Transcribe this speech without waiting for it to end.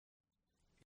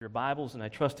Your Bibles, and I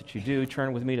trust that you do.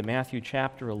 Turn with me to Matthew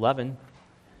chapter 11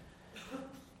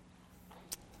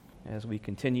 as we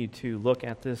continue to look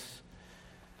at this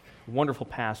wonderful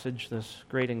passage, this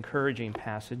great encouraging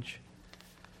passage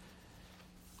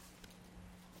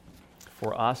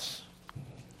for us,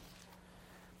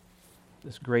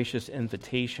 this gracious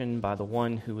invitation by the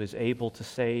one who is able to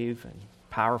save and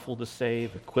powerful to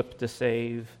save, equipped to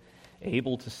save,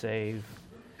 able to save.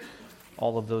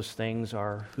 All of those things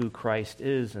are who Christ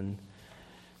is, and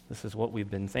this is what we've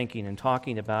been thinking and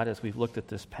talking about as we've looked at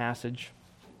this passage.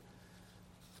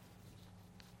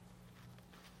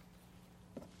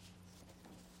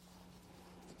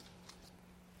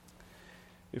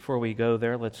 Before we go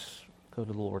there, let's go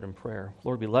to the Lord in prayer.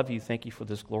 Lord, we love you. Thank you for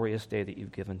this glorious day that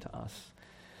you've given to us.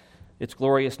 It's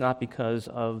glorious not because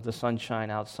of the sunshine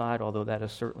outside, although that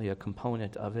is certainly a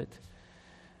component of it.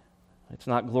 It's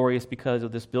not glorious because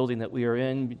of this building that we are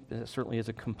in. It certainly is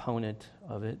a component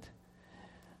of it.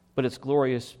 But it's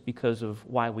glorious because of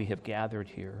why we have gathered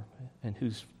here and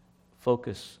whose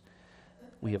focus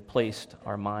we have placed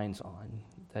our minds on.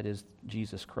 That is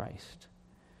Jesus Christ.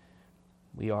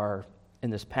 We are, in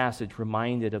this passage,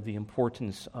 reminded of the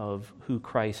importance of who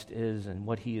Christ is and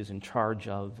what he is in charge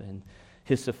of and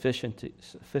his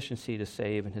sufficiency to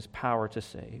save and his power to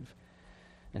save.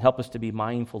 And help us to be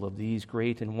mindful of these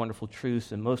great and wonderful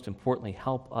truths, and most importantly,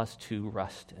 help us to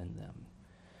rest in them.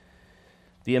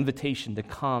 The invitation to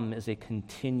come is a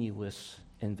continuous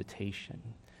invitation.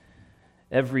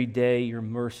 Every day your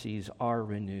mercies are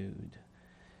renewed,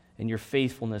 and your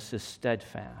faithfulness is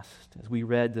steadfast. As we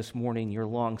read this morning, your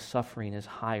long suffering is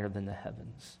higher than the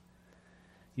heavens.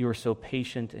 You are so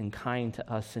patient and kind to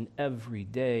us, and every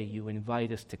day you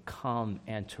invite us to come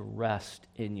and to rest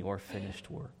in your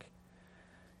finished work.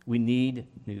 We need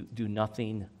to do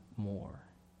nothing more.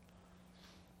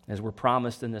 As we're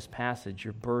promised in this passage,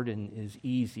 your burden is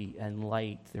easy and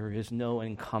light. There is no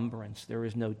encumbrance. There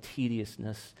is no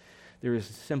tediousness. There is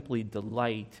simply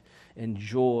delight and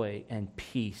joy and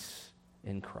peace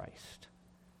in Christ.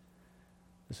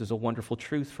 This is a wonderful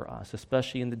truth for us,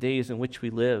 especially in the days in which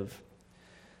we live.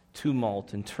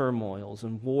 Tumult and turmoils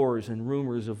and wars and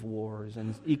rumors of wars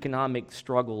and economic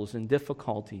struggles and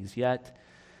difficulties, yet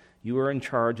you are in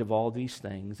charge of all these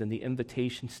things, and the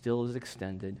invitation still is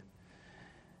extended.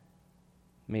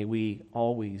 May we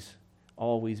always,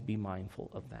 always be mindful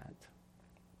of that.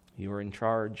 You are in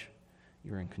charge.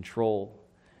 You're in control.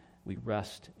 We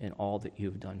rest in all that you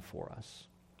have done for us.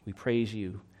 We praise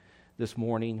you this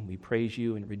morning. We praise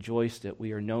you and rejoice that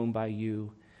we are known by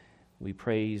you. We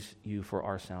praise you for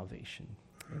our salvation.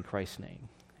 In Christ's name,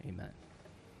 amen.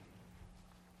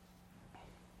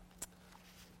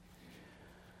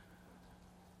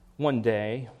 One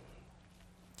day,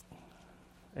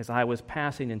 as I was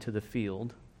passing into the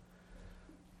field,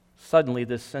 suddenly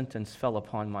this sentence fell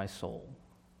upon my soul.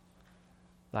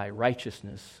 Thy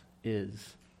righteousness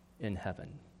is in heaven.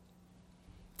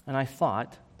 And I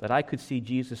thought that I could see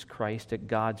Jesus Christ at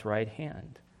God's right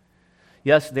hand.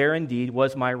 Yes, there indeed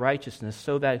was my righteousness,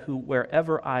 so that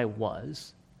wherever I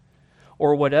was,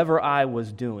 or whatever I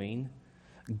was doing,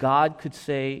 God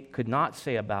could not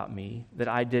say about me that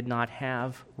I did not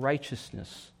have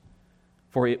righteousness,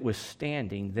 for it was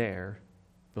standing there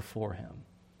before him.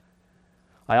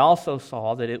 I also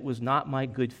saw that it was not my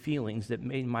good feelings that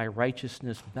made my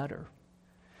righteousness better,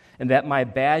 and that my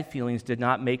bad feelings did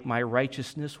not make my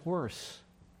righteousness worse.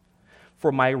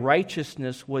 For my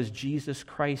righteousness was Jesus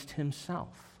Christ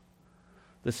himself,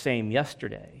 the same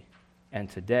yesterday and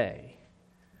today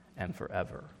and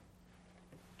forever.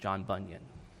 John Bunyan.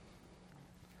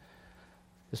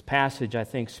 This passage, I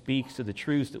think, speaks to the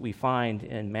truths that we find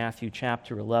in Matthew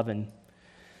chapter 11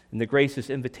 and the gracious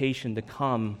invitation to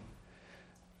come.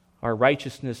 Our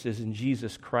righteousness is in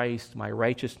Jesus Christ. My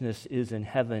righteousness is in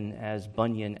heaven, as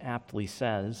Bunyan aptly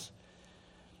says.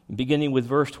 Beginning with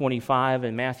verse 25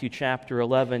 in Matthew chapter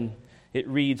 11, it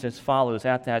reads as follows.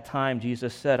 At that time,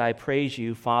 Jesus said, I praise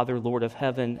you, Father, Lord of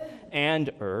heaven and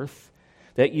earth,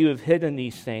 that you have hidden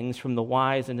these things from the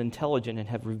wise and intelligent and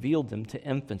have revealed them to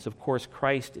infants. Of course,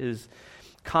 Christ is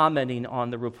commenting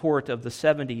on the report of the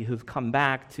 70 who've come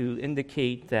back to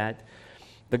indicate that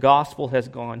the gospel has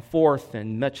gone forth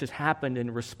and much has happened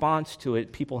in response to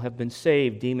it. People have been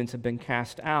saved. Demons have been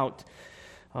cast out.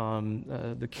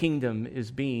 The kingdom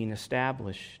is being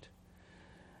established.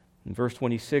 In verse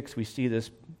 26, we see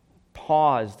this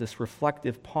pause, this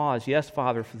reflective pause. Yes,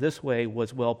 Father, for this way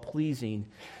was well-pleasing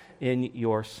in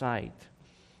your sight.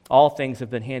 All things have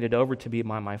been handed over to me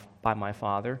by my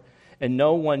Father, and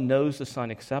no one knows the Son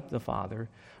except the Father,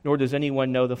 nor does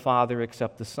anyone know the Father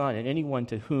except the Son, and anyone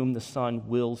to whom the Son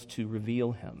wills to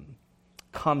reveal him.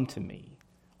 Come to me,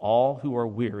 all who are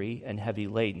weary and heavy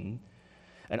laden,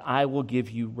 and I will give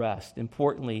you rest.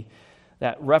 Importantly,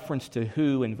 that reference to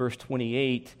who in verse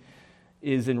 28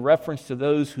 is in reference to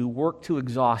those who work to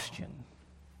exhaustion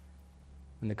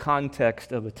in the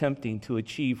context of attempting to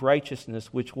achieve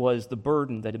righteousness, which was the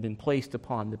burden that had been placed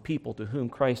upon the people to whom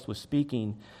Christ was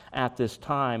speaking at this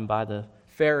time by the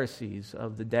Pharisees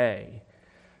of the day,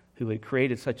 who had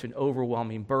created such an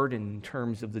overwhelming burden in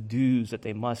terms of the dues that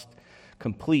they must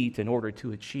complete in order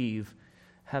to achieve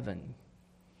heaven.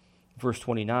 Verse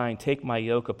 29, take my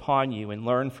yoke upon you and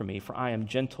learn from me, for I am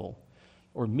gentle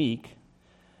or meek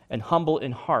and humble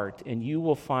in heart, and you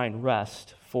will find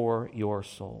rest for your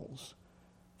souls.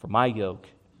 For my yoke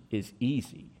is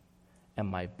easy and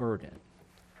my burden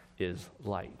is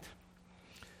light.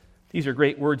 These are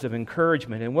great words of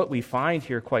encouragement, and what we find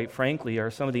here, quite frankly, are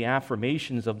some of the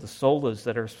affirmations of the solas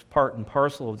that are part and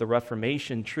parcel of the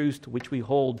Reformation, truths to which we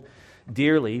hold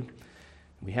dearly.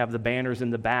 We have the banners in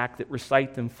the back that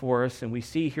recite them for us, and we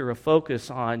see here a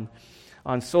focus on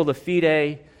sola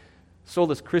fide,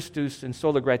 solus Christus, and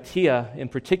sola gratia in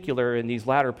particular in these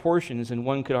latter portions, and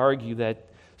one could argue that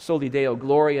Soli Deo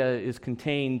Gloria is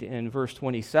contained in verse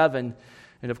 27,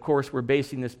 and of course we're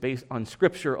basing this based on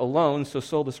Scripture alone, so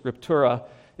Sola Scriptura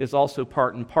is also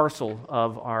part and parcel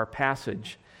of our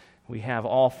passage. We have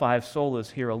all five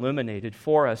solas here illuminated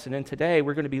for us, and then today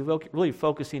we're going to be really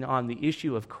focusing on the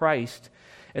issue of Christ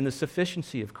and the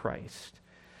sufficiency of Christ.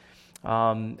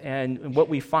 And what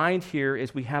we find here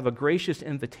is we have a gracious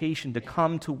invitation to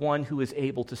come to one who is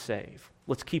able to save.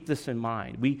 Let's keep this in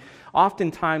mind. We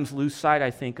oftentimes lose sight,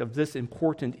 I think, of this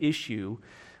important issue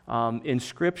in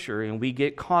Scripture, and we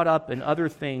get caught up in other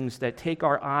things that take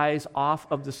our eyes off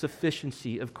of the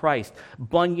sufficiency of Christ.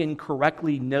 Bunyan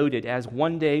correctly noted, as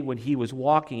one day when he was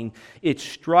walking, it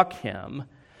struck him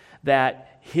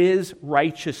that his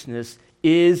righteousness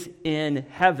is in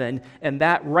heaven, and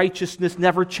that righteousness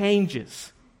never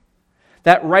changes.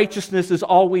 That righteousness is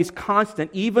always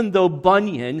constant, even though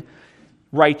Bunyan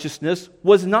righteousness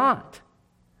was not.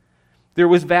 There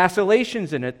was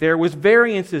vacillations in it. There was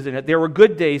variances in it. There were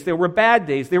good days. There were bad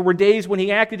days. There were days when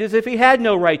he acted as if he had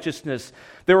no righteousness.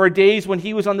 There were days when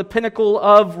he was on the pinnacle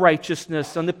of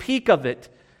righteousness, on the peak of it.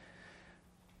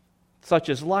 Such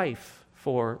is life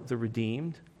for the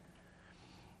redeemed.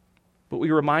 But we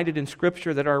are reminded in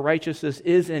Scripture that our righteousness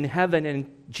is in heaven, and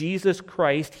Jesus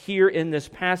Christ here in this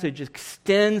passage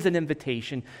extends an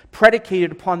invitation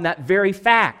predicated upon that very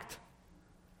fact.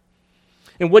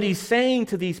 And what he's saying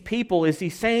to these people is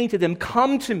he's saying to them,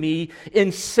 come to me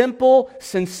in simple,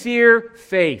 sincere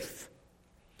faith.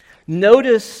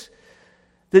 Notice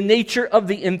the nature of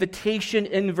the invitation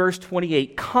in verse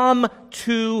 28. Come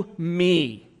to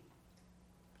me.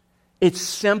 It's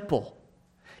simple.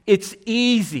 It's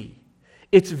easy.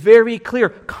 It's very clear.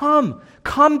 Come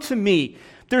to me.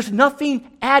 There's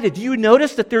nothing added. Do you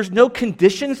notice that there's no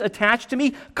conditions attached to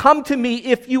me? Come to me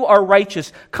if you are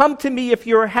righteous. Come to me if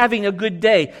you're having a good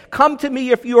day. Come to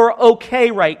me if you're okay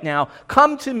right now.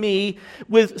 Come to me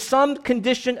with some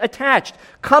condition attached.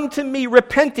 Come to me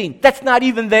repenting. That's not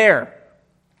even there.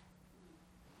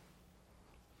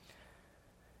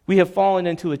 We have fallen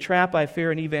into a trap, I fear,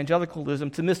 in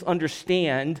evangelicalism to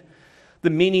misunderstand the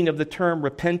meaning of the term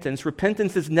repentance.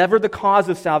 Repentance is never the cause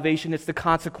of salvation, it's the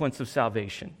consequence of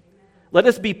salvation. Let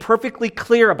us be perfectly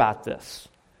clear about this.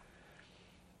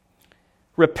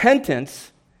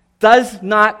 Repentance does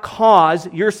not cause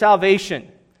your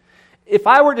salvation. If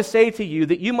I were to say to you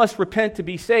that you must repent to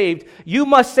be saved, you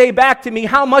must say back to me,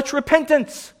 how much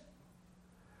repentance?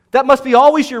 That must be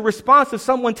always your response if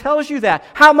someone tells you that.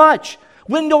 How much?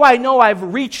 When do I know I've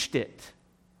reached it?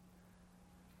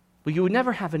 Well, you would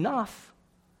never have enough.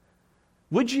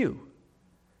 Would you?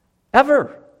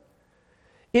 Ever?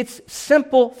 It's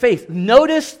simple faith.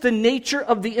 Notice the nature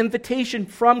of the invitation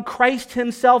from Christ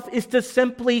himself is to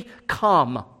simply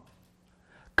come.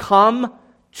 Come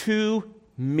to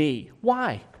me.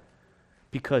 Why?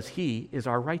 Because he is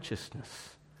our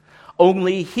righteousness.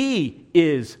 Only he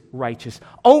is righteous.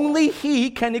 Only he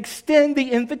can extend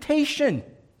the invitation.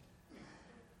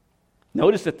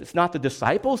 Notice that it's not the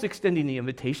disciples extending the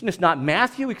invitation. It's not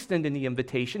Matthew extending the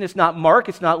invitation. It's not Mark.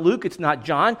 It's not Luke. It's not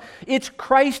John. It's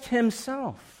Christ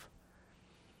himself.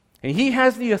 And he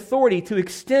has the authority to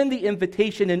extend the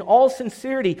invitation in all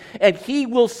sincerity, and he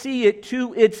will see it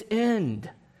to its end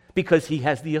because he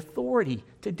has the authority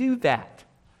to do that.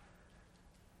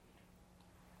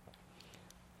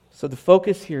 So the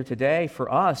focus here today for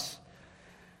us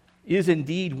is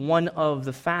indeed one of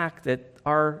the fact that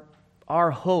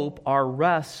our hope, our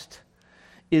rest,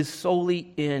 is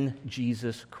solely in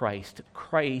Jesus Christ.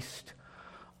 Christ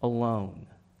alone.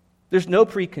 There's no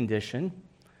precondition.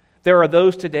 There are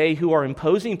those today who are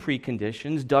imposing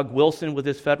preconditions. Doug Wilson with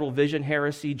his federal vision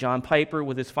heresy, John Piper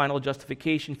with his final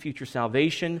justification, future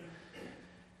salvation.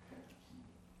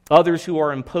 Others who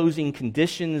are imposing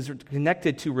conditions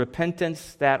connected to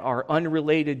repentance that are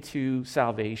unrelated to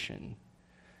salvation,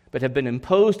 but have been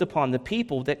imposed upon the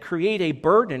people that create a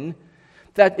burden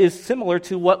that is similar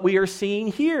to what we are seeing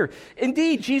here.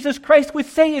 Indeed, Jesus Christ would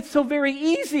say it's so very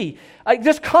easy.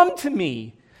 Just come to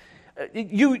me.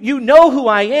 You know who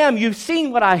I am. You've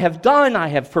seen what I have done. I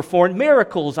have performed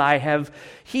miracles. I have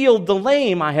healed the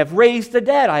lame. I have raised the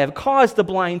dead. I have caused the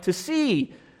blind to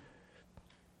see.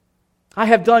 I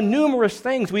have done numerous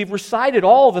things. We've recited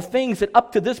all the things that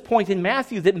up to this point in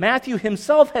Matthew, that Matthew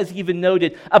himself has even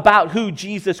noted about who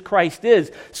Jesus Christ is.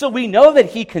 So we know that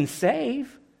he can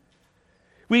save.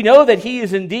 We know that he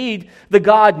is indeed the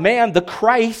God-man, the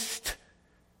Christ,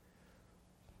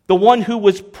 the one who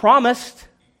was promised.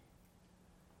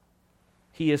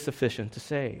 He is sufficient to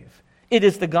save. It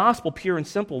is the gospel, pure and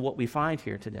simple, what we find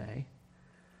here today.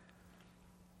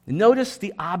 Notice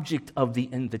the object of the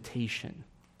invitation.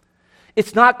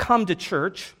 It's not come to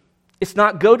church. It's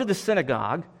not go to the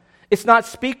synagogue. It's not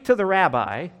speak to the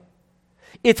rabbi.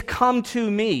 It's come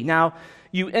to me. Now,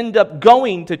 you end up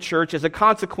going to church as a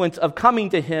consequence of coming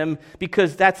to him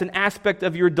because that's an aspect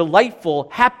of your delightful,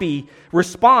 happy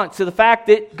response to the fact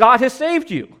that God has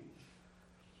saved you.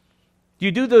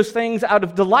 You do those things out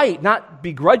of delight, not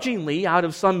begrudgingly, out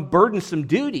of some burdensome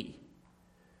duty.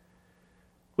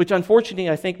 Which unfortunately,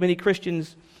 I think many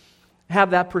Christians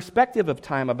have that perspective of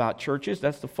time about churches.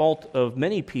 That's the fault of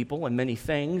many people and many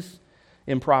things.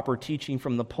 Improper teaching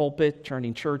from the pulpit,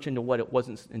 turning church into what it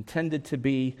wasn't intended to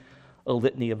be, a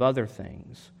litany of other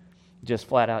things. Just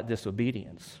flat out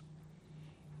disobedience.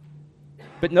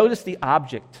 But notice the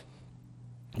object.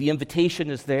 The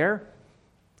invitation is there.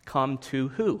 Come to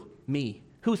who? Me.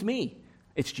 Who's me?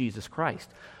 It's Jesus Christ.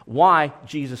 Why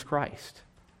Jesus Christ?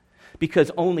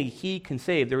 Because only he can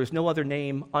save. There is no other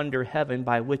name under heaven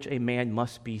by which a man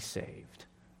must be saved.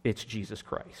 It's Jesus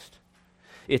Christ.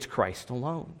 It's Christ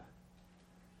alone.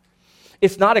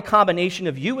 It's not a combination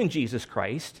of you and Jesus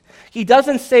Christ. He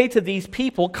doesn't say to these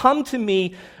people, come to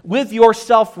me with your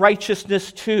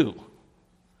self-righteousness too.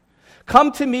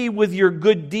 Come to me with your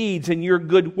good deeds and your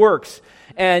good works,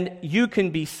 and you can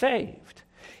be saved.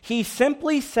 He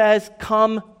simply says,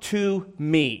 come to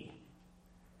me.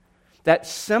 That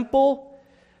simple.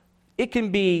 It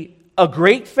can be a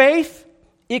great faith.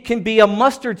 It can be a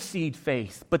mustard seed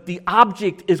faith. But the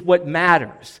object is what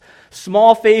matters.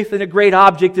 Small faith in a great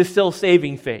object is still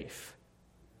saving faith.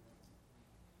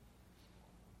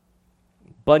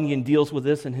 Bunyan deals with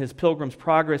this in his Pilgrim's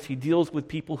Progress. He deals with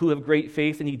people who have great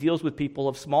faith, and he deals with people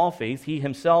of small faith. He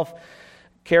himself,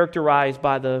 characterized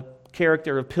by the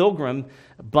character of Pilgrim,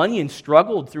 Bunyan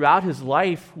struggled throughout his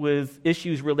life with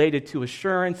issues related to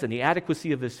assurance and the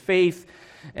adequacy of his faith,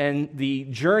 and the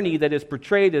journey that is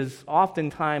portrayed is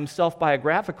oftentimes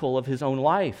self-biographical of his own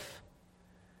life.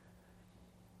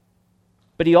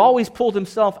 But he always pulled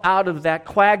himself out of that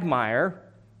quagmire,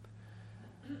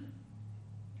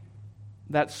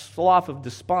 that slough of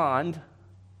despond,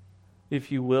 if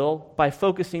you will, by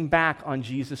focusing back on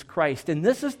Jesus Christ. And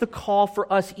this is the call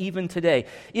for us even today.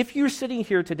 If you're sitting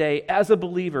here today as a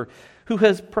believer who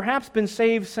has perhaps been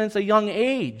saved since a young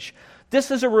age,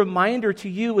 this is a reminder to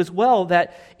you as well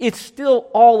that it's still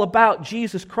all about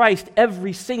Jesus Christ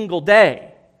every single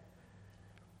day.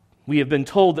 We have been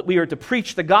told that we are to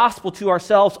preach the gospel to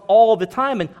ourselves all the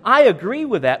time, and I agree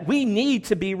with that. We need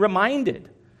to be reminded.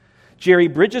 Jerry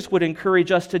Bridges would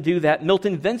encourage us to do that.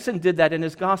 Milton Vincent did that in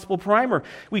his gospel primer.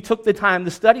 We took the time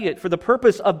to study it for the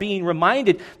purpose of being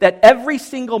reminded that every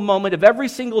single moment of every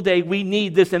single day we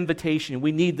need this invitation.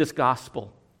 We need this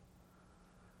gospel.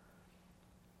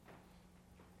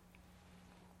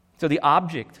 So the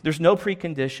object, there's no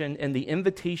precondition, and the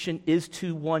invitation is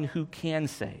to one who can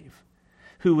save,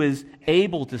 who is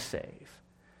able to save,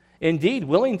 indeed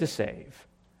willing to save.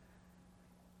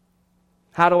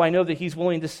 How do I know that he's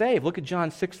willing to save? Look at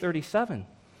John 6:37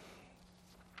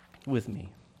 with me.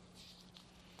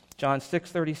 John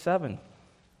 6:37.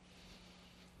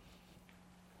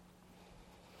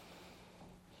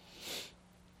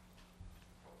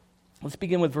 Let's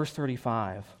begin with verse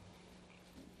 35.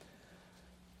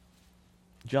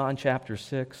 John chapter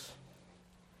 6.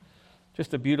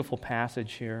 Just a beautiful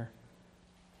passage here.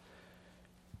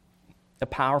 A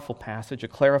powerful passage, a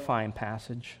clarifying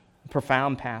passage, a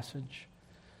profound passage.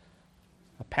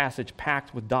 A passage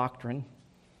packed with doctrine.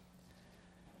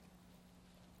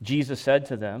 Jesus said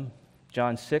to them,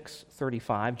 John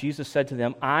 6:35, Jesus said to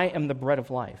them, I am the bread of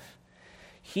life.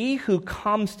 He who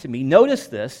comes to me, notice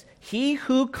this, he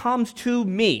who comes to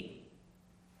me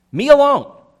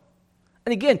alone.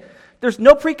 And again, there's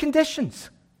no preconditions.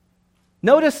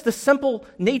 Notice the simple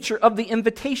nature of the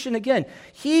invitation again.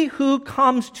 He who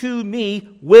comes to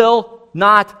me will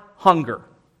not hunger.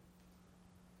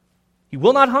 He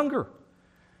will not hunger.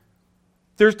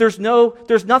 There's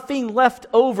nothing left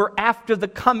over after the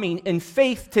coming in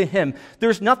faith to him.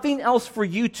 There's nothing else for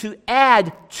you to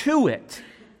add to it,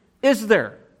 is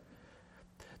there?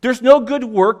 There's no good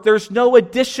work. There's no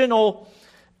additional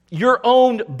your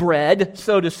own bread,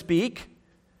 so to speak.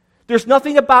 There's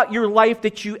nothing about your life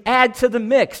that you add to the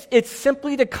mix. It's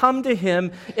simply to come to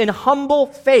him in humble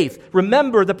faith.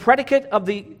 Remember, the predicate of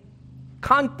the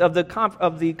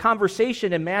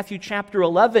conversation in Matthew chapter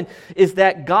 11 is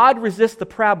that God resists the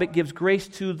proud but gives grace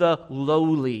to the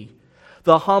lowly,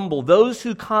 the humble, those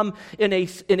who come in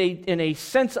a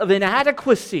sense of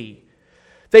inadequacy.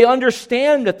 They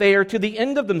understand that they are to the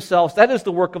end of themselves. That is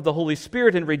the work of the Holy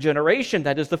Spirit in regeneration.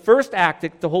 That is the first act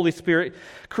that the Holy Spirit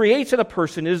creates in a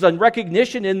person, is a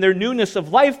recognition in their newness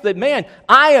of life that, man,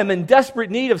 I am in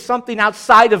desperate need of something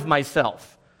outside of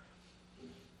myself.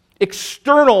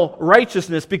 External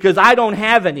righteousness because I don't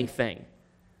have anything.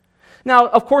 Now,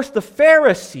 of course, the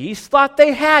Pharisees thought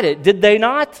they had it, did they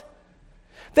not?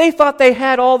 They thought they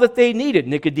had all that they needed.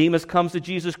 Nicodemus comes to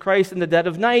Jesus Christ in the dead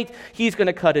of night. He's going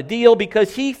to cut a deal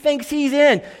because he thinks he's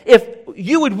in. If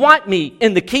you would want me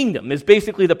in the kingdom, is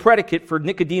basically the predicate for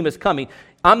Nicodemus coming.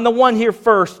 I'm the one here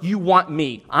first. You want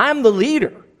me. I'm the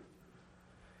leader.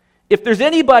 If there's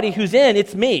anybody who's in,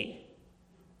 it's me.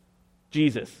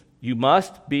 Jesus, you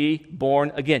must be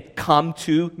born again. Come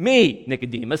to me,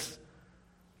 Nicodemus.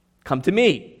 Come to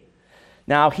me.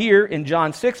 Now here in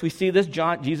John 6, we see this.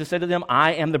 Jesus said to them,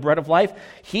 I am the bread of life.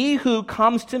 He who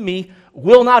comes to me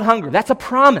will not hunger. That's a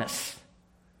promise.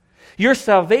 Your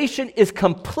salvation is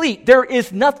complete. There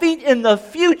is nothing in the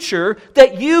future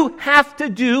that you have to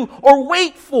do or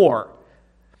wait for.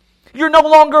 You're no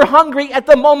longer hungry at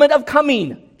the moment of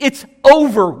coming. It's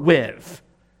over with.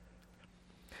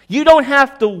 You don't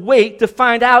have to wait to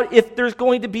find out if there's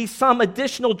going to be some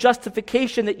additional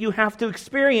justification that you have to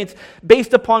experience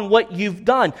based upon what you've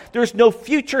done. There's no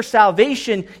future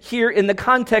salvation here in the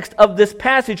context of this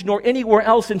passage, nor anywhere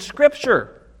else in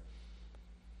Scripture.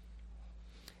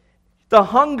 The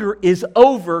hunger is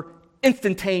over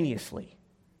instantaneously.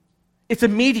 It's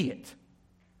immediate.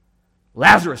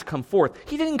 Lazarus come forth.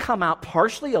 He didn't come out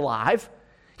partially alive.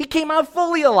 He came out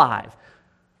fully alive.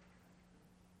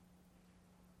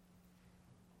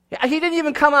 He didn't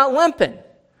even come out limping.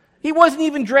 He wasn't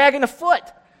even dragging a foot.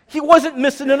 He wasn't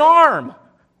missing an arm.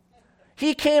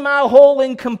 He came out whole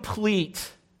and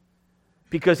complete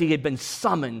because he had been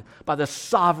summoned by the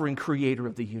sovereign creator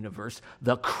of the universe,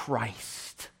 the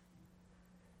Christ.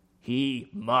 He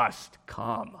must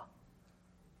come.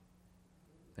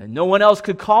 And no one else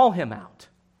could call him out.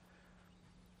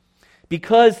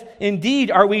 Because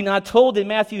indeed, are we not told in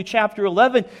Matthew chapter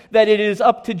 11 that it is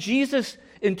up to Jesus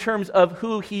in terms of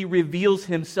who he reveals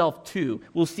himself to?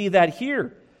 We'll see that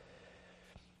here.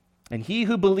 And he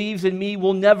who believes in me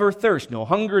will never thirst. No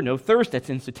hunger, no thirst, that's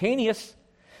instantaneous.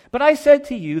 But I said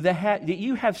to you that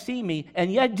you have seen me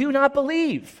and yet do not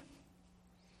believe.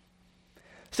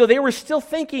 So they were still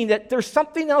thinking that there's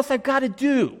something else I've got to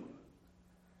do.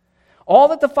 All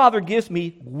that the Father gives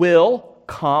me will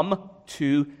come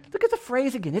to, look at the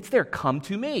phrase again, it's there, come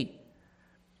to me.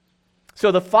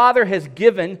 So the Father has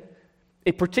given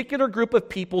a particular group of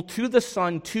people to the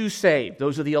Son to save.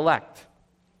 Those are the elect.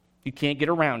 You can't get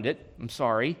around it. I'm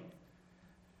sorry.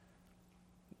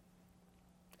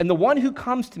 And the one who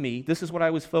comes to me, this is what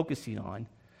I was focusing on,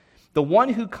 the one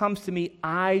who comes to me,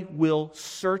 I will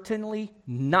certainly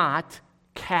not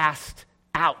cast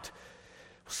out.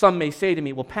 Some may say to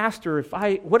me, well, Pastor,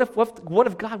 what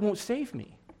if God won't save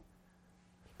me?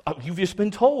 Oh, you've just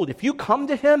been told, if you come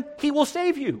to him, he will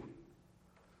save you.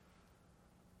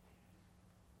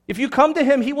 If you come to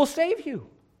him, he will save you.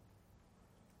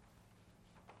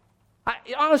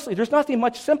 Honestly, there's nothing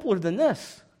much simpler than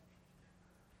this.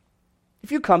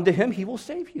 If you come to him, he will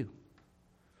save you.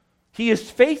 He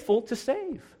is faithful to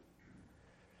save.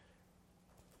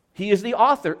 He is the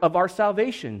author of our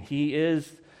salvation. He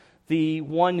is the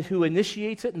one who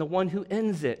initiates it and the one who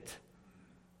ends it.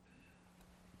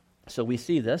 So we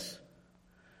see this.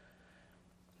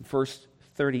 Verse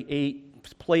 38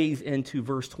 plays into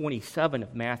verse 27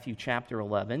 of Matthew chapter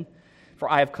 11.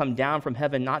 For I have come down from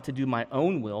heaven not to do my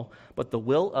own will, but the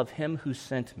will of him who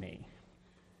sent me.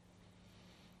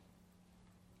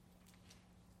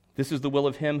 This is the will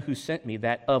of him who sent me,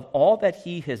 that of all that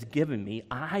he has given me,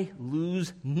 I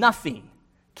lose nothing.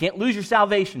 Can't lose your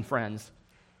salvation, friends.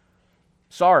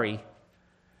 Sorry.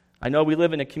 I know we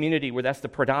live in a community where that's the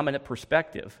predominant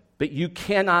perspective, but you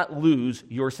cannot lose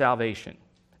your salvation,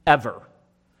 ever.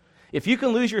 If you can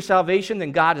lose your salvation,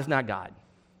 then God is not God.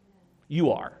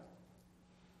 You are.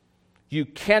 You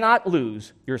cannot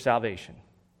lose your salvation,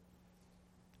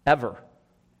 ever.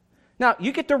 Now,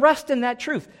 you get to rest in that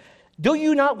truth. Do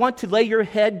you not want to lay your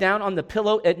head down on the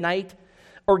pillow at night,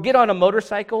 or get on a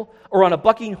motorcycle, or on a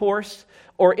bucking horse,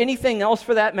 or anything else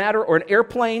for that matter, or an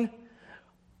airplane,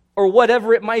 or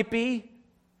whatever it might be,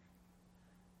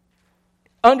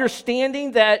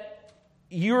 understanding that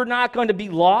you're not going to be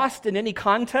lost in any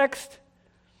context?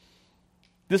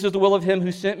 This is the will of him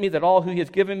who sent me, that all who he has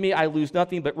given me I lose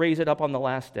nothing, but raise it up on the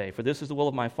last day. For this is the will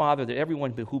of my Father, that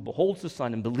everyone who beholds the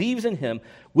Son and believes in him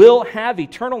will have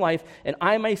eternal life, and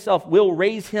I myself will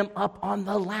raise him up on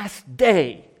the last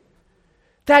day.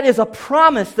 That is a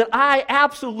promise that I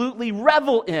absolutely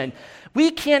revel in.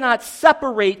 We cannot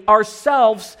separate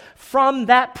ourselves from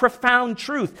that profound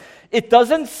truth. It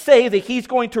doesn't say that he's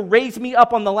going to raise me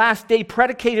up on the last day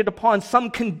predicated upon some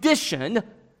condition,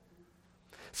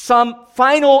 some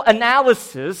final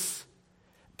analysis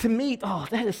to meet. Oh,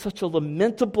 that is such a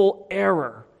lamentable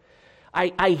error.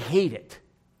 I hate it.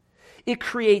 It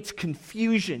creates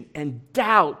confusion and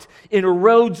doubt. It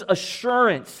erodes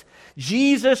assurance.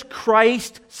 Jesus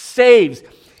Christ saves.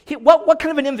 What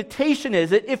kind of an invitation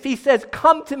is it if he says,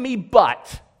 come to me,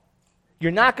 but?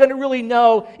 You're not going to really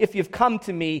know if you've come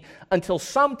to me until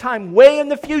sometime way in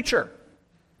the future.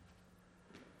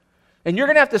 And you're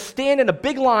going to have to stand in a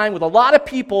big line with a lot of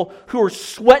people who are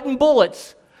sweating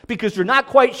bullets because you're not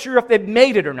quite sure if they've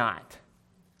made it or not.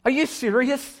 Are you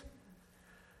serious?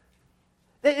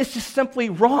 It's just simply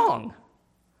wrong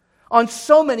on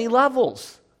so many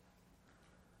levels.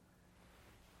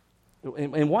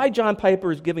 And why John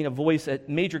Piper is giving a voice at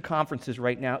major conferences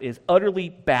right now is utterly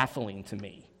baffling to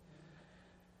me.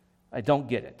 I don't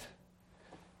get it.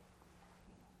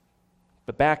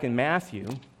 But back in Matthew,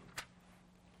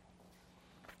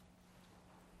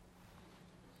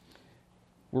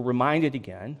 we're reminded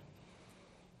again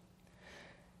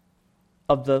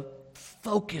of the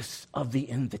focus of the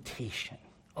invitation.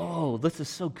 Oh, this is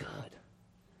so good.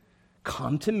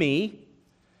 Come to me,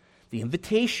 the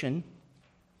invitation.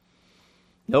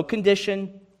 No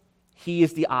condition, he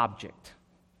is the object.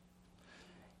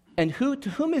 And to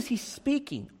whom is he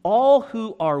speaking? All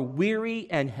who are weary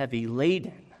and heavy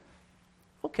laden.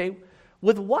 Okay,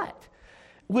 with what?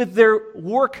 With their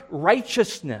work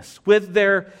righteousness, with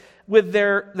their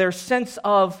sense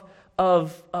of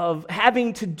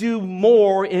having to do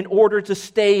more in order to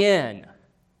stay in.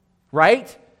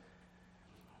 Right?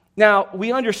 Now,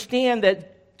 we understand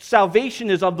that salvation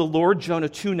is of the Lord, Jonah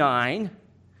 2:9.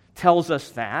 Tells us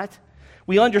that.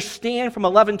 We understand from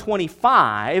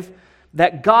 11:25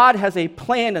 that God has a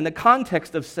plan in the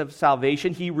context of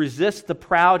salvation. He resists the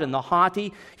proud and the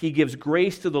haughty. He gives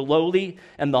grace to the lowly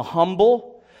and the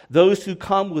humble, those who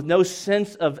come with no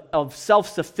sense of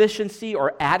self-sufficiency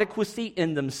or adequacy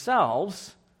in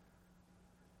themselves,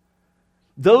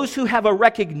 those who have a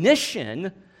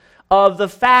recognition of the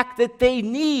fact that they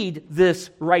need this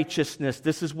righteousness.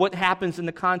 This is what happens in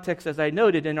the context, as I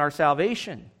noted, in our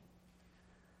salvation.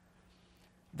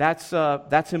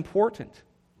 That's important.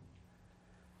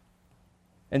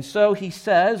 And so he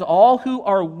says, all who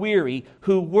are weary,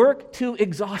 who work to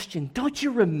exhaustion. Don't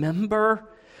you remember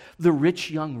the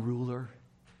rich young ruler?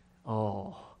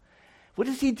 Oh, what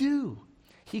does he do?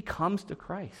 He comes to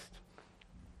Christ.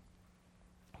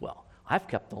 Well, I've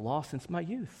kept the law since my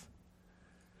youth.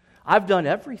 I've done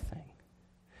everything.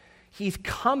 He's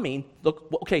coming. Look,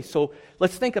 okay, so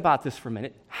let's think about this for a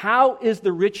minute. How is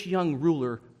the rich young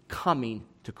ruler coming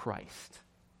to Christ?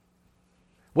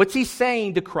 What's he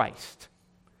saying to Christ?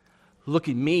 Look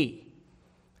at me.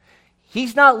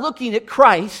 He's not looking at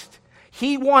Christ.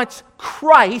 He wants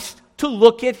Christ to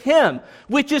look at him,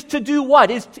 which is to do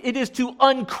what? It is to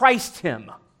unchrist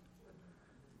him.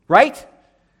 Right?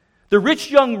 The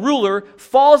rich young ruler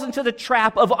falls into the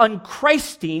trap of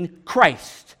unchristing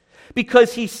Christ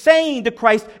because he's saying to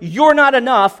Christ, you're not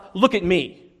enough, look at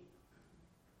me.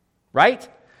 Right?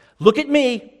 Look at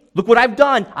me. Look what I've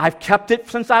done. I've kept it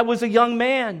since I was a young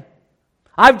man.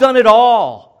 I've done it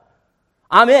all.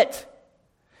 I'm it.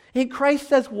 And Christ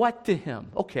says what to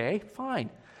him? Okay, fine.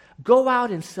 Go out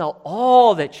and sell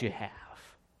all that you have.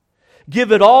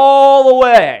 Give it all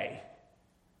away.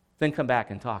 Then come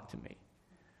back and talk to me.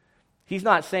 He's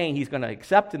not saying he's going to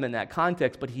accept him in that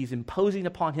context, but he's imposing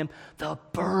upon him the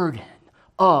burden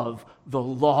of the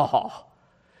law.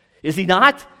 Is he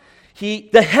not?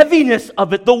 The heaviness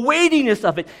of it, the weightiness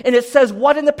of it. And it says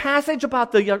what in the passage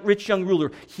about the rich young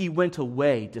ruler? He went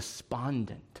away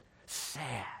despondent,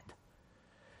 sad.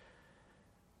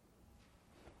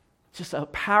 Just a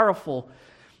powerful.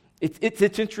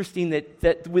 It's interesting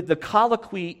that with the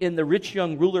colloquy in the rich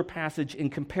young ruler passage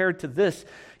and compared to this,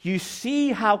 you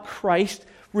see how Christ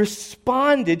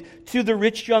responded to the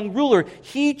rich young ruler.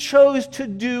 He chose to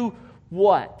do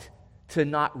what? To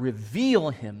not reveal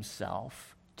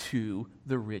himself to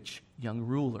the rich young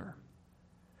ruler.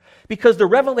 Because the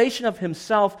revelation of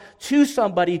himself to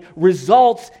somebody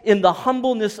results in the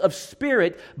humbleness of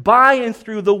spirit by and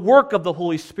through the work of the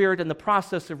Holy Spirit and the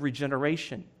process of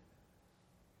regeneration.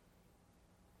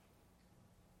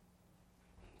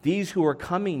 These who are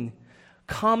come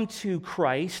to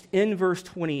Christ in verse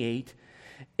 28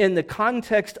 in the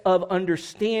context of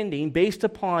understanding, based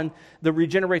upon the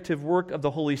regenerative work of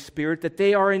the Holy Spirit, that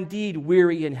they are indeed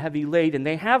weary and heavy laden.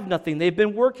 They have nothing. They've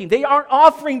been working. They aren't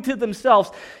offering to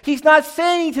themselves. He's not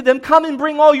saying to them, come and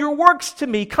bring all your works to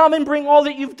me. Come and bring all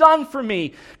that you've done for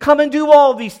me. Come and do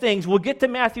all these things. We'll get to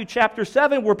Matthew chapter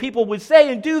 7 where people would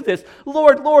say and do this,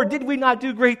 Lord, Lord, did we not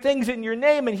do great things in your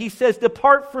name? And he says,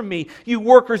 depart from me, you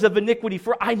workers of iniquity,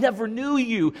 for I never knew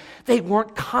you. They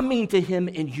weren't coming to him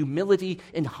in humility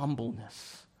and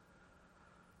humbleness.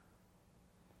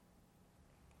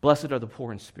 Blessed are the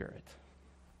poor in spirit.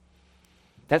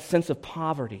 That sense of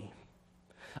poverty,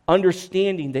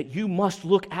 understanding that you must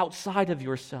look outside of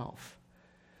yourself.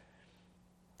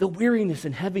 The weariness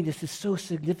and heaviness is so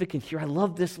significant here. I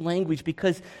love this language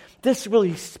because this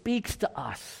really speaks to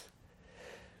us.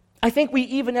 I think we,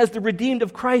 even as the redeemed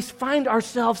of Christ, find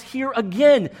ourselves here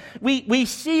again. We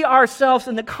see ourselves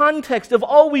in the context of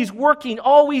always working,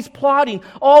 always plodding,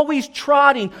 always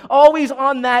trotting, always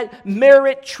on that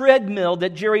merit treadmill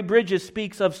that Jerry Bridges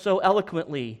speaks of so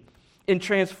eloquently in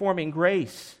Transforming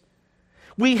Grace.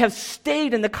 We have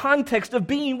stayed in the context of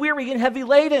being weary and heavy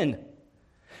laden.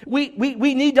 We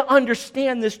need to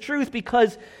understand this truth,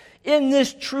 because in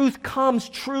this truth comes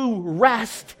true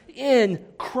rest in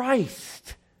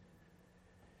Christ.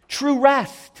 True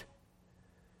rest.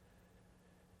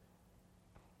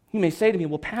 You may say to me,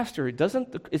 well, Pastor,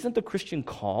 isn't the Christian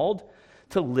called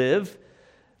to live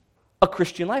a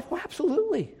Christian life? Well,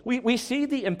 absolutely. We see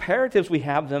the imperatives. We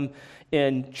have them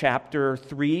in chapter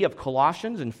 3 of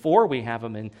Colossians, and 4. We have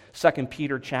them in 2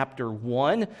 Peter chapter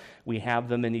 1. We have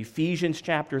them in Ephesians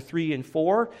chapter 3 and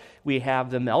 4. We have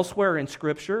them elsewhere in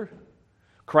Scripture.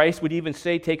 Christ would even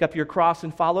say, take up your cross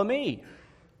and follow me.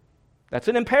 That's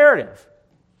an imperative.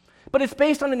 But it's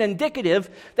based on an indicative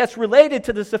that's related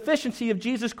to the sufficiency of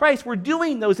Jesus Christ. We're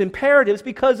doing those imperatives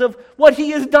because of what he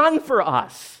has done for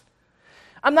us.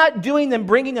 I'm not doing them,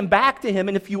 bringing them back to him,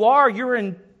 and if you are, you're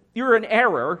in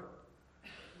error.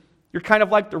 You're kind of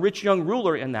like the rich young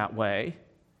ruler in that way.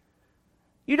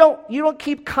 You don't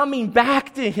keep coming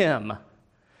back to him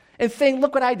and saying,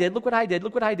 look what I did, look what I did,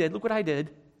 look what I did, look what I did.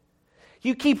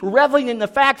 You keep reveling in the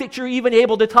fact that you're even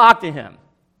able to talk to him.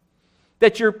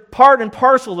 That you're part and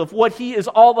parcel of what he is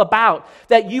all about,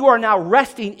 that you are now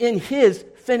resting in his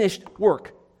finished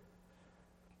work.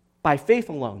 By faith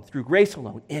alone, through grace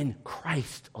alone, in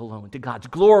Christ alone, to God's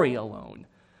glory alone,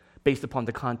 based upon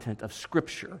the content of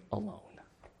Scripture alone.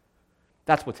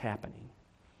 That's what's happening.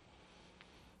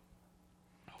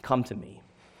 Come to me.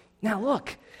 Now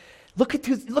look at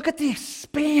the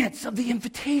expanse of the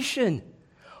invitation.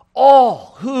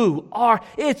 All who are,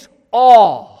 it's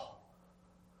all.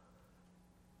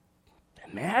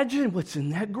 Imagine what's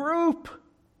in that group.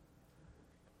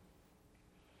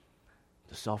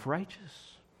 The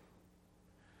self-righteous,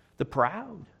 the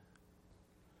proud,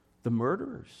 the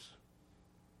murderers,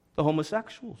 the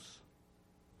homosexuals,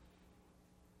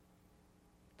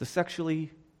 the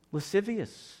sexually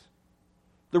lascivious,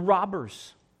 the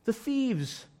robbers, the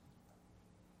thieves,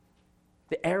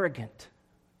 the arrogant,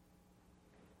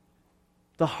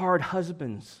 the hard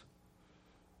husbands,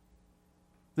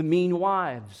 the mean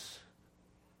wives,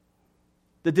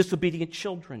 the disobedient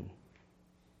children.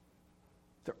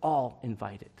 They're all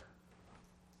invited.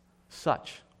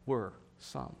 Such were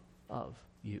some of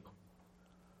you.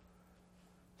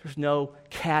 There's no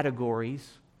categories.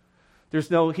 He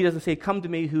doesn't say, come to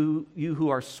me, you who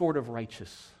are sort of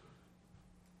righteous.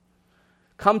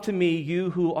 Come to me, you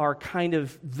who are kind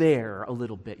of there a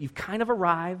little bit. You've kind of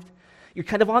arrived. You're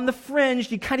kind of on the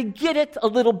fringe. You kind of get it a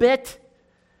little bit.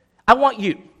 I want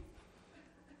you.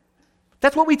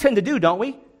 That's what we tend to do, don't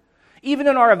we? Even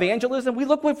in our evangelism, we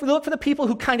look for the people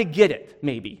who kind of get it,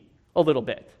 maybe, a little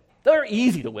bit. They're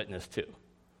easy to witness to.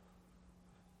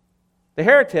 The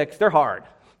heretics, they're hard.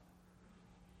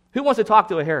 Who wants to talk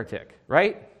to a heretic,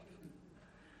 right?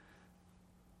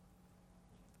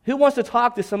 Who wants to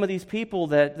talk to some of these people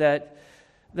that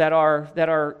that are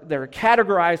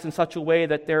categorized in such a way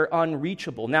that they're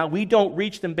unreachable. Now, we don't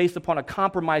reach them based upon a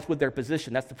compromise with their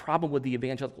position. That's the problem with the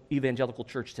evangelical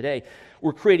church today.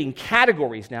 We're creating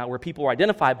categories now where people are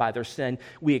identified by their sin.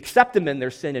 We accept them in their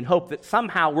sin and hope that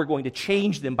somehow we're going to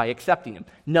change them by accepting them.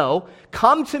 No,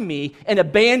 come to me and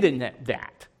abandon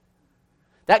that.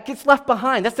 That gets left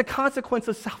behind. That's the consequence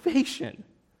of salvation.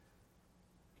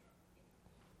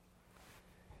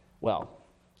 Well,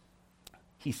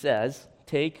 he says,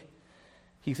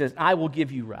 I will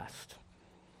give you rest.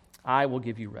 I will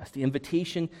give you rest. The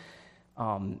invitation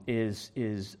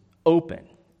is open.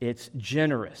 It's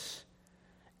generous.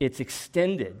 It's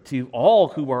extended to all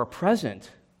who are present,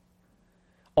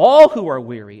 all who are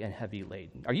weary and heavy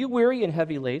laden. Are you weary and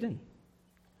heavy laden?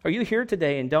 Are you here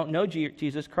today and don't know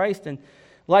Jesus Christ, and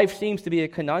life seems to be a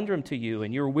conundrum to you,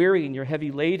 and you're weary and you're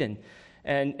heavy laden,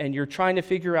 and you're trying to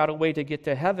figure out a way to get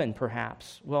to heaven,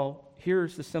 perhaps? Well,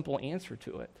 here's the simple answer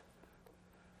to it.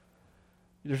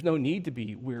 There's no need to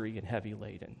be weary and heavy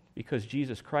laden because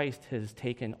Jesus Christ has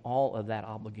taken all of that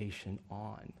obligation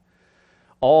on.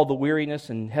 All the weariness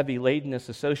and heavy ladenness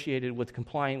associated with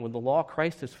complying with the law,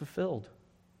 Christ has fulfilled.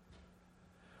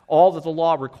 All that the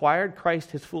law required,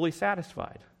 Christ has fully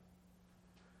satisfied.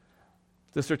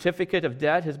 The certificate of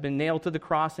debt has been nailed to the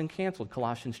cross and canceled,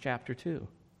 Colossians chapter 2.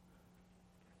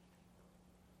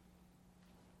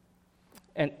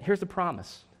 And here's the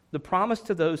promise. The promise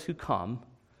to those who come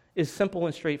is simple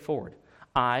and straightforward.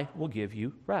 I will give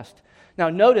you rest. Now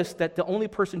notice that the only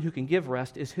person who can give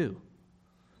rest is who?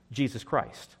 Jesus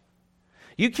Christ.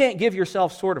 You can't give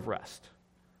yourself sort of rest.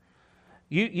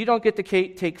 You don't get to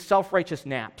take self-righteous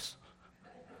naps.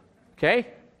 Okay?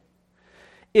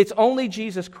 It's only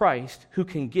Jesus Christ who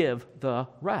can give the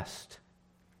rest.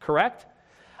 Correct?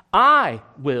 I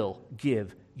will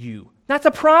give you. That's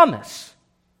a promise.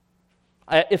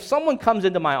 If someone comes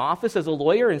into my office as a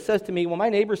lawyer and says to me, well, my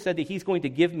neighbor said that he's going to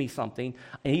give me something,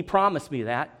 and he promised me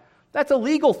that, that's a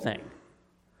legal thing.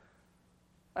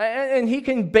 And he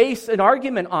can base an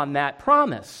argument on that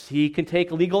promise. He can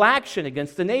take legal action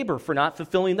against the neighbor for not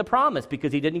fulfilling the promise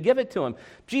because he didn't give it to him.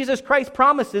 Jesus Christ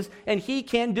promises, and he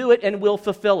can do it and will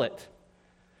fulfill it.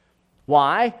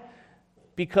 Why?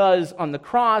 Because on the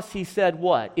cross he said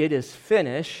what? It is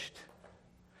finished.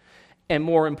 And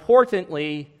more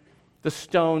importantly, the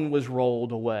stone was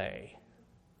rolled away.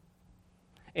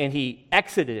 And he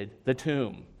exited the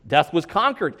tomb. Death was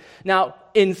conquered. Now,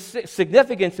 in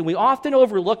significance, and we often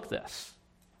overlook this,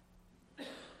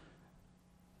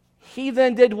 he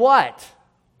then did what?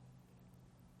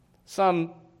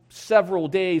 Some several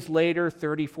days later,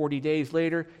 30, 40 days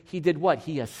later, he did what?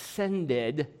 He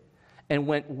ascended and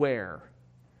went where?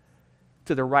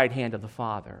 To the right hand of the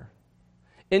Father,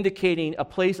 indicating a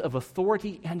place of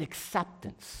authority and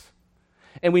acceptance.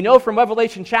 And we know from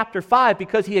Revelation chapter 5,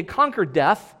 because he had conquered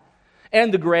death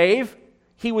and the grave,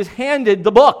 he was handed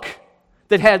the book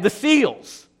that had the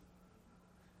seals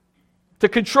to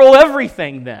control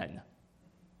everything then.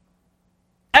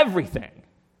 Everything.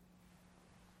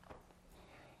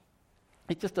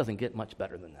 It just doesn't get much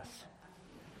better than this.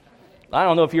 I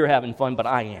don't know if you're having fun, but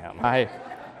I am. I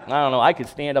don't know. I could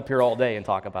stand up here all day and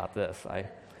talk about this.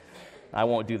 I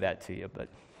won't do that to you, but...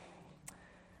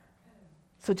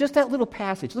 So just that little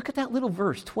passage, look at that little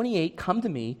verse, 28, come to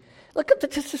me. Look at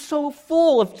that, this is so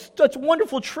full of such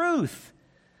wonderful truth.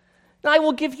 And I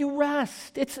will give you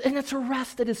rest. It's a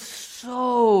rest that is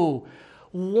so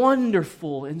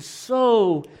wonderful and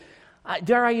so,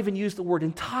 dare I even use the word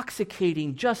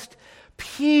intoxicating, just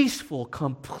peaceful,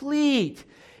 complete,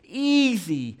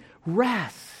 easy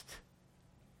rest.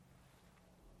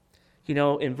 You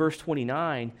know, in verse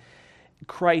 29,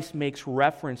 Christ makes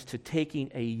reference to taking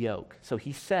a yoke. So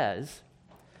he says,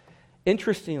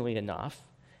 interestingly enough,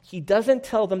 he doesn't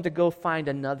tell them to go find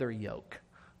another yoke.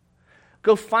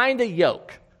 Go find a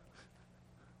yoke.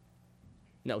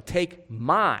 No, take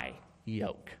my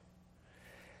yoke.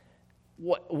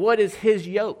 What is his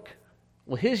yoke?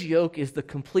 Well, his yoke is the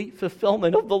complete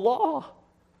fulfillment of the law.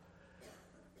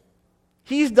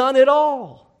 He's done it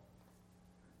all.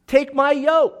 Take my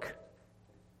yoke.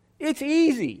 It's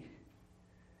easy.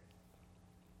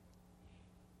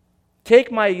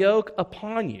 Take my yoke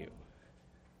upon you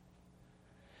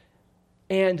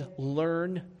and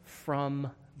learn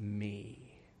from me.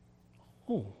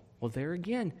 Oh, well, there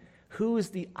again, who is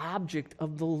the object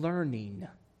of the learning?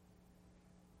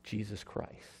 Jesus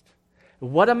Christ.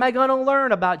 What am I going to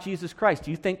learn about Jesus Christ?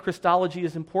 Do you think Christology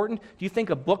is important? Do you think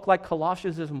a book like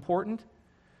Colossians is important?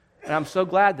 And I'm so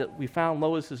glad that we found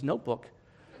Lois's notebook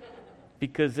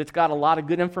because it's got a lot of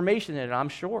good information in it, I'm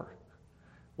sure.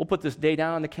 We'll put this day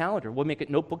down on the calendar. We'll make it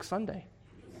Notebook Sunday.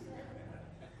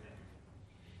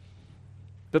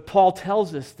 But Paul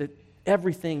tells us that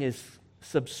everything is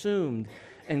subsumed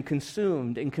and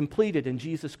consumed and completed in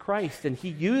Jesus Christ. And he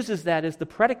uses that as the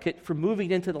predicate for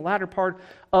moving into the latter part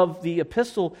of the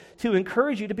epistle to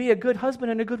encourage you to be a good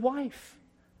husband and a good wife.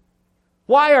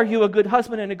 Why are you a good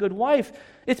husband and a good wife?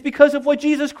 It's because of what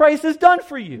Jesus Christ has done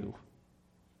for you.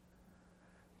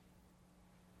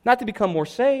 Not to become more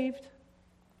saved.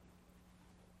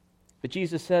 But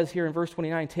Jesus says here in verse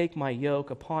 29, take my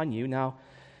yoke upon you. Now,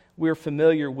 we're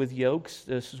familiar with yokes.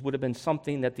 This would have been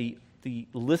something that the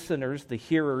listeners, the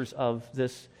hearers of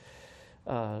this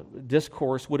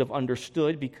discourse would have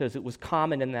understood, because it was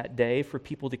common in that day for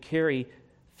people to carry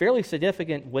fairly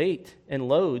significant weight and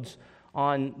loads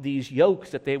on these yokes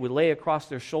that they would lay across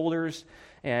their shoulders,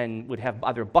 and would have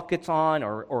either buckets on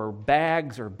or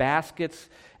bags or baskets,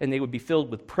 and they would be filled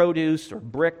with produce or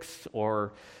bricks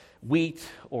or wheat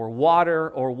or water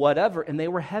or whatever, and they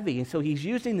were heavy. And so he's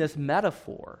using this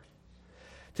metaphor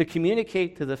to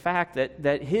communicate to the fact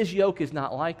that his yoke is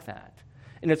not like that.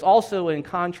 And it's also in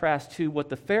contrast to what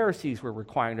the Pharisees were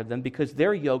requiring of them, because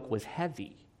their yoke was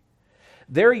heavy.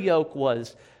 Their yoke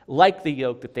was like the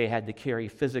yoke that they had to carry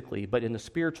physically, but in the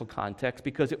spiritual context,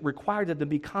 because it required them to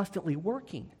be constantly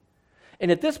working. And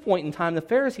at this point in time, the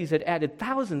Pharisees had added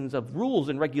thousands of rules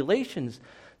and regulations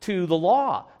to the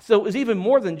law. So it was even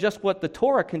more than just what the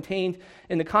Torah contained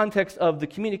in the context of the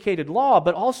communicated law,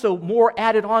 but also more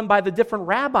added on by the different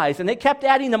rabbis. And they kept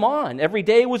adding them on. Every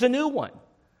day was a new one.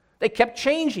 They kept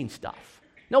changing stuff.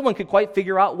 No one could quite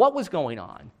figure out what was going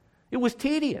on. It was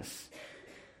tedious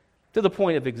to the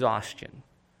point of exhaustion.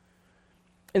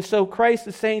 And so Christ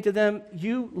is saying to them,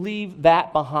 you leave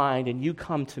that behind and you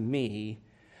come to me,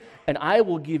 and I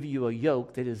will give you a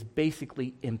yoke that is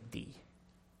basically empty.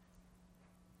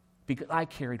 Because I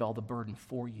carried all the burden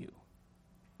for you.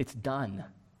 It's done.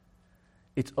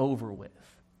 It's over with.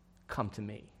 Come to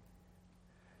me.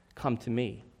 Come to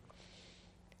me.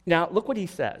 Now, look what he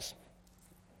says.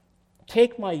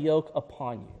 Take my yoke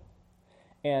upon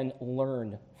you and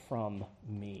learn from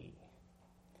me.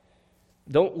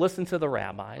 Don't listen to the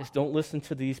rabbis. Don't listen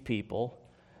to these people.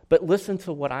 But listen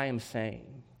to what I am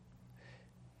saying.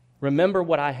 Remember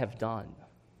what I have done.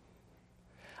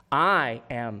 I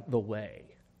am the way,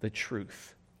 the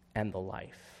truth, and the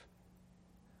life.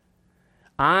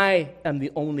 I am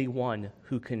the only one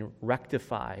who can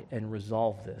rectify and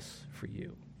resolve this for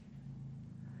you.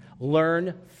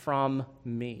 Learn from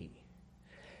me.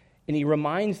 And he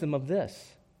reminds them of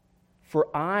this. For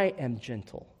I am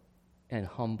gentle and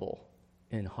humble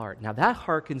in heart. Now that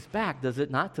harkens back, does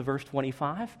it not, to verse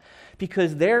 25?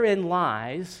 Because therein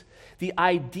lies the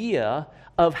idea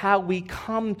of how we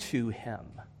come to him.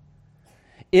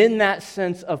 In that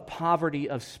sense of poverty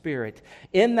of spirit,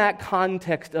 in that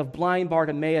context of blind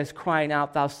Bartimaeus crying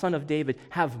out, thou son of David,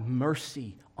 have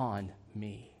mercy on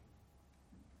me.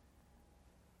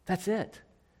 That's it.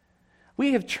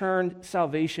 We have turned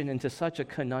salvation into such a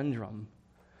conundrum.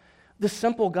 The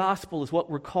simple gospel is what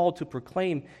we're called to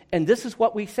proclaim, and this is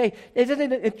what we say. Isn't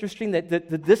it interesting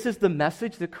that this is the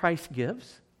message that Christ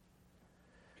gives?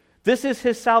 This is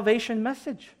his salvation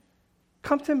message.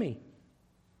 Come to me.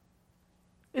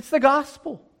 It's the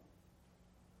gospel.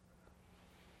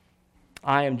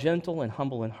 I am gentle and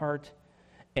humble in heart,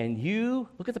 and you,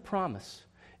 look at the promise,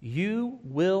 you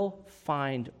will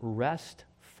find rest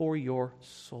for your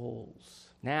souls.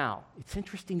 Now, it's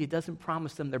interesting he doesn't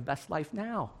promise them their best life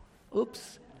now.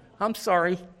 Oops, I'm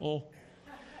sorry.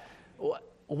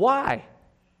 Why?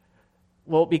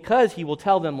 Well, because he will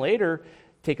tell them later,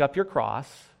 take up your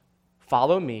cross,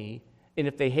 follow me, and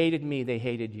if they hated me, they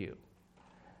hated you.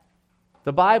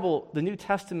 The Bible, the New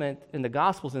Testament, and the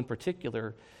Gospels in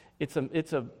particular,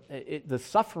 the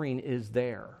suffering is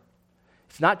there.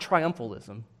 It's not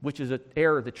triumphalism, which is an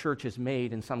error the church has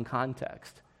made in some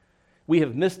context. We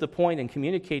have missed the point in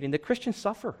communicating that Christians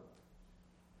suffer.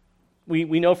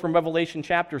 We know from Revelation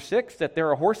chapter 6 that there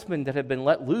are horsemen that have been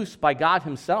let loose by God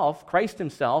himself, Christ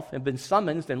himself, and been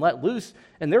summoned and let loose,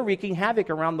 and they're wreaking havoc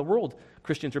around the world.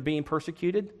 Christians are being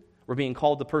persecuted. We're being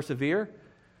called to persevere.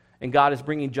 And God is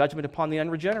bringing judgment upon the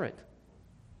unregenerate.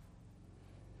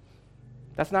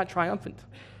 That's not triumphant.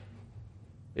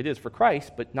 It is for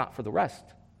Christ, but not for the rest,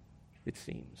 it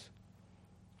seems.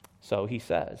 So he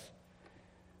says,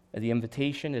 the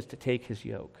invitation is to take his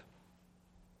yoke.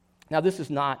 Now, this is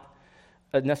not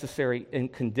a necessary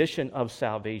condition of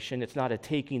salvation. It's not a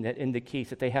taking that indicates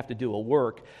that they have to do a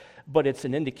work, but it's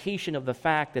an indication of the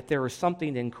fact that there is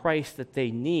something in Christ that they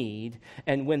need,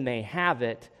 and when they have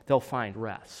it, they'll find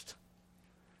rest.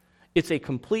 It's a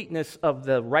completeness of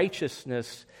the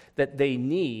righteousness that they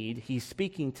need. He's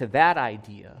speaking to that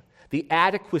idea. The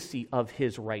adequacy of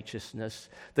his righteousness,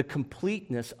 the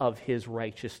completeness of his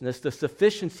righteousness, the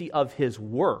sufficiency of his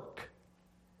work.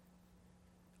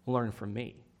 Learn from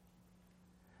me.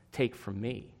 Take from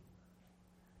me.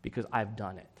 Because I've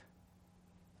done it.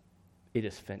 It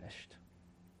is finished.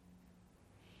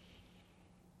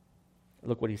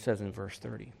 Look what he says in verse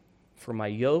 30. For my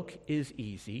yoke is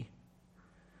easy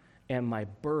and my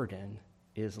burden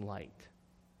is light.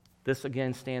 This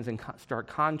again stands in stark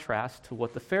contrast to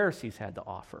what the Pharisees had to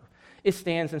offer. It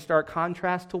stands in stark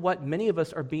contrast to what many of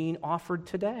us are being offered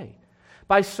today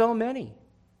by so many.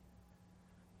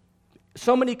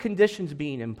 So many conditions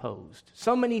being imposed,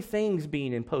 so many things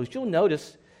being imposed. You'll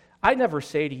notice, I never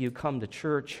say to you, come to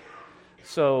church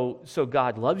so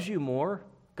God loves you more.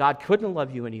 God couldn't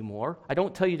love you anymore. I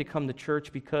don't tell you to come to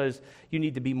church because you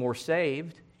need to be more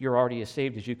saved. You're already as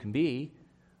saved as you can be.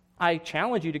 I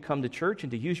challenge you to come to church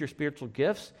and to use your spiritual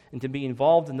gifts and to be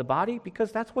involved in the body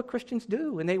because that's what Christians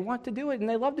do, and they want to do it, and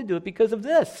they love to do it because of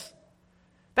this.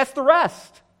 That's the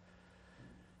rest.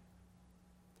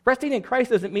 Resting in Christ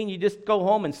doesn't mean you just go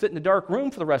home and sit in a dark room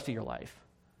for the rest of your life.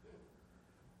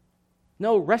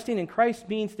 No, resting in Christ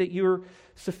means that you're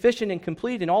sufficient and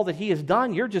complete in all that he has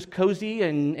done. You're just cozy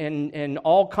and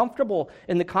all comfortable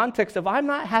in the context of, I'm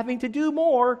not having to do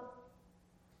more.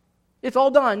 It's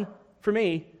all done for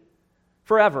me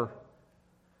forever.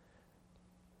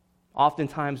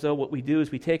 Oftentimes, though, what we do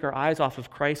is we take our eyes off of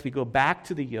Christ, we go back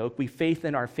to the yoke, we faith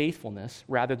in our faithfulness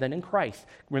rather than in Christ.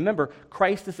 Remember,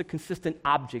 Christ is a consistent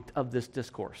object of this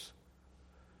discourse.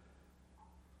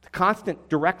 The constant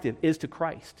directive is to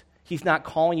Christ. He's not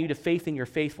calling you to faith in your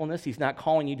faithfulness. He's not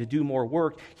calling you to do more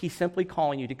work. He's simply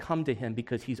calling you to come to him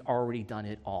because he's already done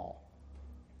it all.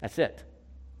 That's it.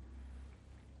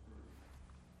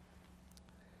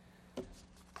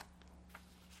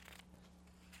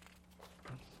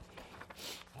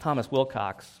 Thomas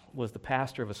Wilcox was the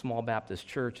pastor of a small Baptist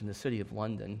church in the city of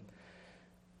London.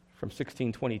 From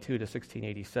 1622 to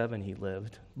 1687 he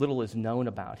lived. Little is known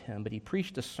about him, but he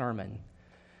preached a sermon,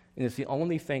 and it's the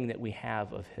only thing that we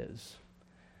have of his.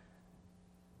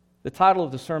 The title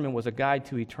of the sermon was A Guide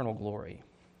to Eternal Glory.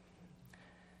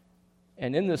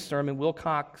 And in this sermon,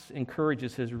 Wilcox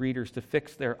encourages his readers to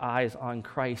fix their eyes on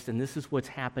Christ, and this is what's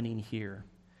happening here.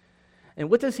 And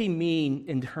what does he mean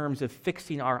in terms of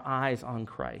fixing our eyes on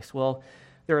Christ? Well,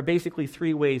 there are basically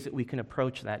three ways that we can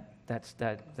approach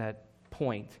that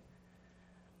point.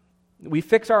 We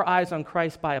fix our eyes on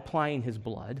Christ by applying his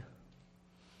blood.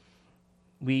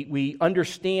 We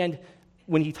understand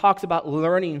when he talks about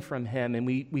learning from him, and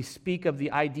we speak of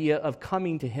the idea of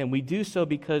coming to him, we do so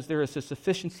because there is a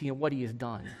sufficiency in what he has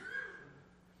done.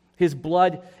 His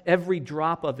blood, every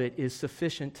drop of it is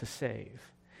sufficient to save.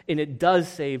 And it does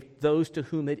save those to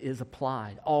whom it is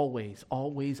applied. Always,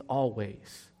 always,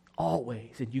 always,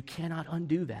 always. And you cannot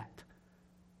undo that.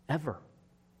 Ever.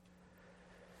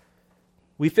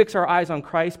 We fix our eyes on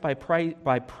Christ by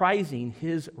prizing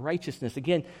his righteousness.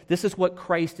 Again, this is what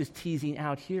Christ is teasing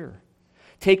out here.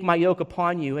 Take my yoke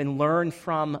upon you and learn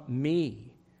from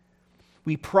me.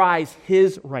 We prize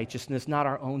his righteousness, not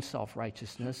our own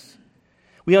self-righteousness.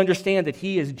 We understand that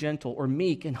he is gentle or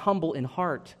meek and humble in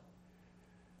heart,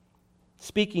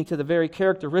 speaking to the very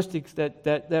characteristics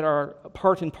that are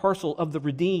part and parcel of the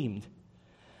redeemed.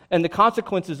 And the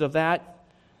consequences of that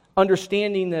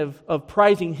understanding of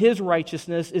prizing his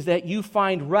righteousness is that you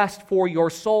find rest for your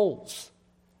souls.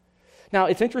 Now,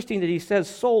 it's interesting that he says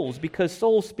souls, because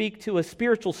souls speak to a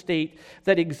spiritual state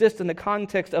that exists in the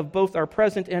context of both our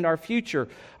present and our future.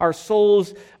 Our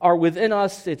souls are within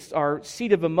us. It's our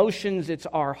seat of emotions. It's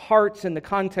our hearts in the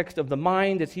context of the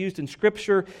mind. It's used in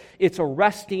Scripture. It's a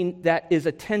resting that is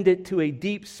attended to a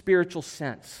deep spiritual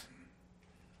sense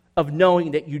of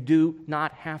knowing that you do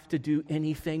not have to do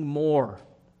anything more.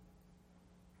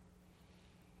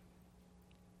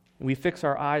 We fix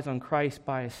our eyes on Christ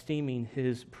by esteeming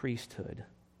his priesthood.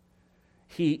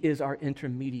 He is our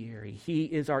intermediary. He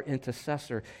is our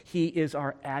intercessor. He is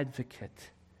our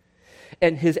advocate.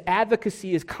 And his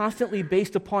advocacy is constantly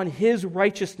based upon his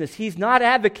righteousness. He's not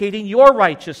advocating your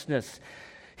righteousness.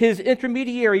 His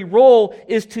intermediary role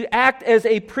is to act as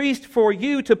a priest for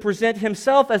you, to present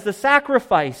himself as the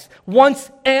sacrifice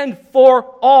once and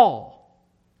for all.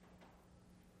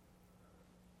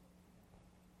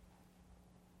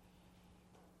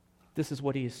 This is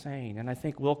what he is saying. And I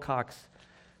think Wilcox's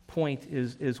point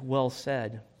is well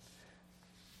said.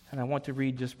 And I want to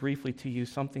read just briefly to you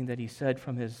something that he said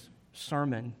from his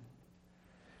sermon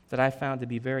that I found to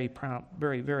be very,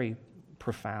 very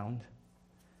profound.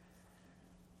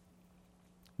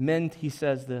 Men, he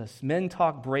says this, men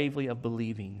talk bravely of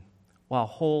believing, while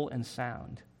whole and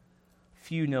sound.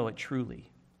 Few know it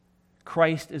truly.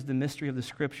 Christ is the mystery of the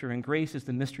Scripture, and grace is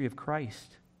the mystery of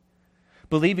Christ.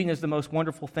 Believing is the most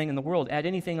wonderful thing in the world. Add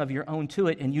anything of your own to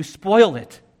it, and you spoil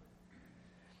it.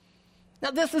 Now,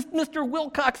 this is Mr.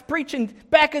 Wilcox preaching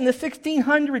back in the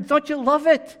 1600s. Don't you love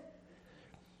it?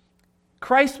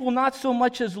 Christ will not so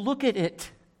much as look at it,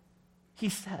 he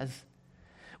says.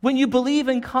 When you believe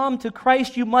and come to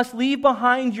Christ, you must leave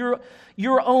behind your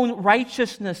own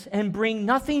righteousness and bring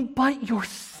nothing but your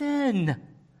sin.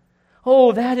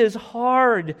 Oh, that is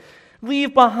hard.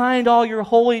 Leave behind all your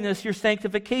holiness, your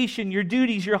sanctification, your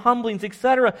duties, your humblings,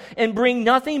 etc., and bring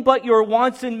nothing but your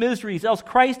wants and miseries, else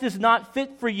Christ is not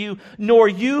fit for you, nor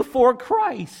you for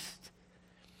Christ.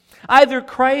 Either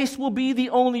Christ will be the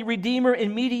only Redeemer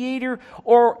and Mediator,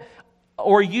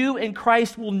 or you and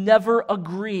Christ will never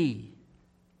agree.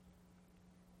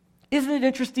 Isn't it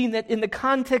interesting that in the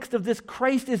context of this,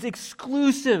 Christ is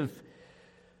exclusive?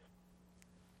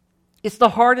 It's the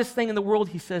hardest thing in the world,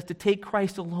 he says, to take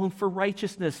Christ alone for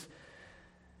righteousness.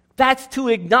 That's to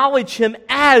acknowledge him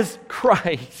as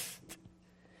Christ.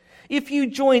 If you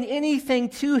join anything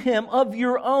to him of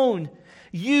your own,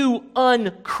 you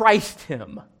unchrist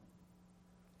him.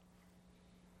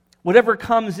 Whatever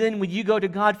comes in when you go to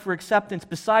God for acceptance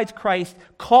besides Christ,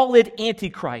 call it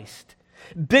Antichrist.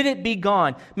 Bid it be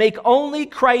gone. Make only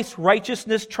Christ's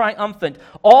righteousness triumphant.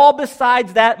 All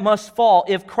besides that must fall.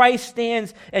 If Christ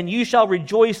stands, and you shall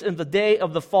rejoice in the day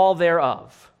of the fall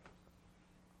thereof.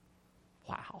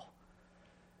 Wow.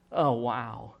 Oh,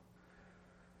 wow.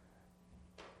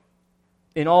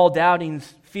 In all doubtings,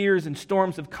 fears, and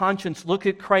storms of conscience, look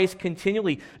at Christ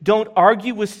continually. Don't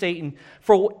argue with Satan,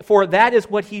 for that is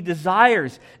what he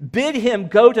desires. Bid him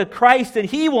go to Christ, and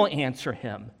he will answer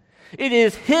him. It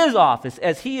is his office,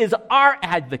 as he is our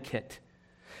advocate.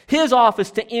 His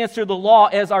office to answer the law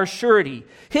as our surety.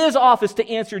 His office to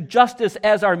answer justice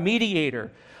as our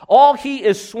mediator. All he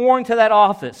is sworn to that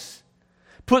office.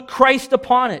 Put Christ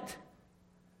upon it.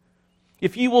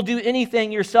 If you will do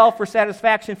anything yourself for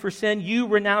satisfaction for sin, you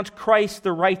renounce Christ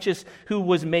the righteous who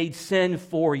was made sin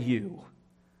for you.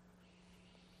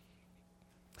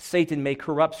 Satan may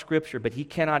corrupt Scripture, but he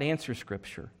cannot answer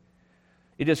Scripture.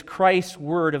 It is Christ's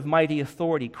word of mighty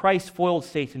authority. Christ foiled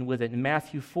Satan with it in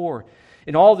Matthew 4.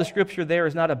 In all the Scripture there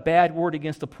is not a bad word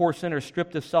against a poor sinner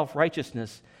stripped of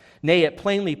self-righteousness. Nay, it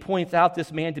plainly points out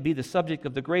this man to be the subject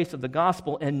of the grace of the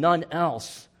gospel and none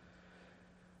else.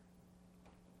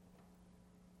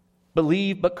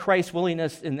 Believe but Christ's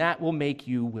willingness, and that will make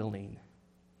you willing.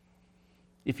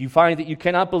 If you find that you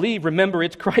cannot believe, remember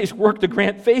it's Christ's work to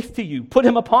grant faith to you. Put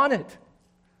him upon it.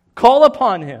 Call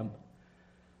upon him.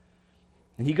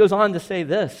 And he goes on to say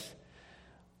this,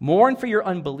 mourn for your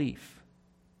unbelief,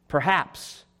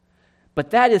 perhaps,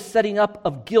 but that is setting up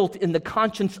of guilt in the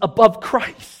conscience above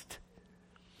Christ,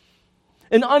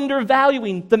 and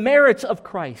undervaluing the merits of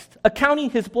Christ,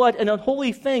 accounting his blood an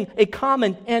unholy thing, a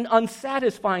common and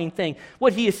unsatisfying thing.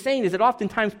 What he is saying is that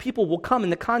oftentimes people will come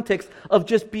in the context of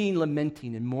just being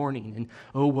lamenting and mourning, and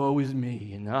oh, woe is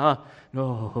me, and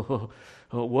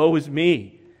woe is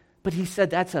me. But he said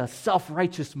that's a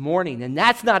self-righteous mourning, and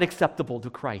that's not acceptable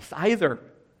to Christ either.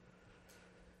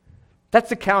 That's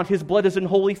to count his blood as an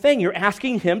holy thing. You're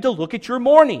asking him to look at your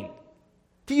mourning.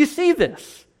 Do you see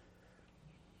this?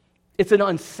 It's an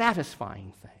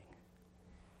unsatisfying thing.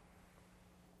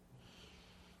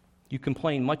 You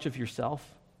complain much of yourself.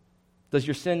 Does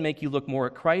your sin make you look more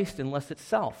at Christ and less at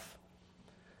self?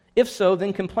 If so,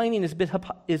 then complaining is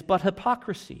but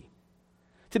hypocrisy.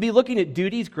 To be looking at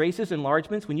duties, graces,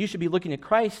 enlargements, when you should be looking at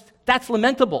Christ, that's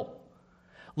lamentable.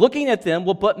 Looking at them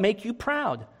will but make you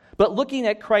proud. But looking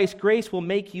at Christ's grace will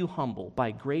make you humble.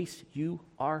 By grace you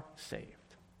are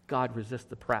saved. God resists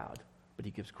the proud, but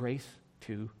he gives grace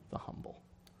to the humble.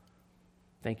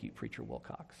 Thank you, Preacher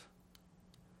Wilcox.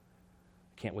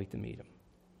 Can't wait to meet him.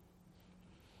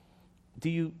 Do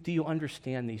you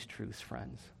understand these truths,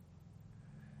 friends?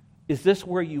 Is this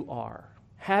where you are?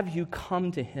 Have you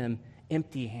come to him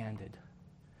empty-handed?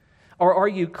 Or are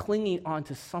you clinging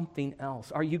onto something else?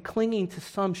 Are you clinging to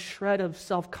some shred of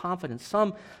self-confidence,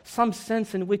 some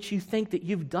sense in which you think that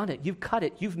you've done it, you've cut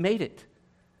it, you've made it?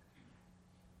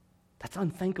 That's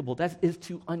unthinkable. That is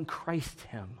to unchrist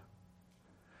him.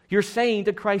 You're saying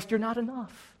to Christ, you're not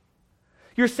enough.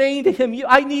 You're saying to him,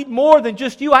 I need more than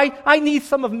just you. I need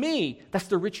some of me. That's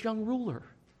the rich young ruler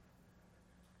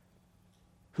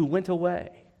who went away.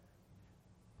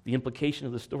 The implication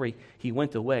of the story, he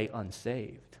went away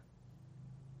unsaved.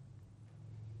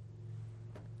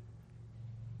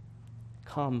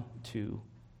 Come to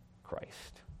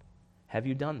Christ. Have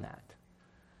you done that?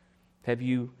 Have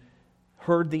you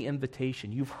heard the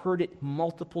invitation? You've heard it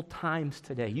multiple times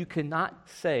today. You cannot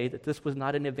say that this was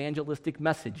not an evangelistic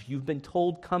message. You've been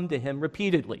told, come to him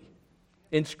repeatedly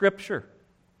in Scripture.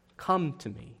 Come to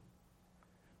me.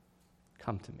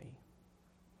 Come to me.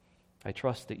 I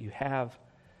trust that you have,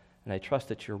 and I trust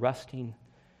that you're resting.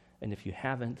 And if you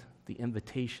haven't, the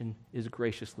invitation is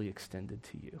graciously extended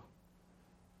to you.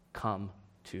 Come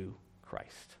to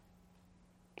Christ.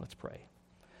 Let's pray.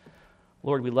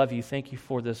 Lord, we love you. Thank you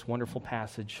for this wonderful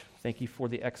passage. Thank you for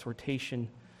the exhortation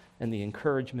and the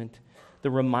encouragement, the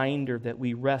reminder that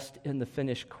we rest in the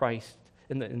finished Christ,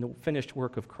 in the finished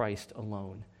work of Christ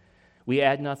alone. We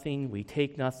add nothing, we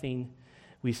take nothing,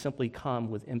 we simply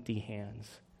come with empty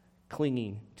hands,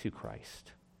 clinging to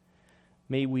Christ.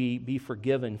 May we be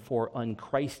forgiven for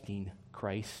unchristing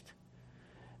Christ.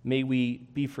 May we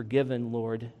be forgiven,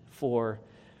 Lord, for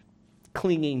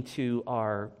clinging to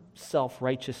our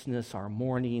self-righteousness, our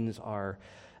mournings, our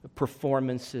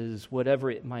performances, whatever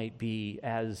it might be,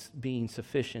 as being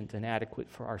sufficient and adequate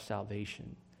for our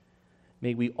salvation.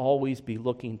 May we always be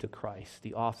looking to Christ,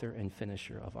 the author and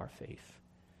finisher of our faith,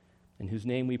 in whose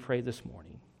name we pray this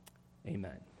morning.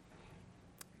 Amen.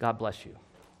 God bless you.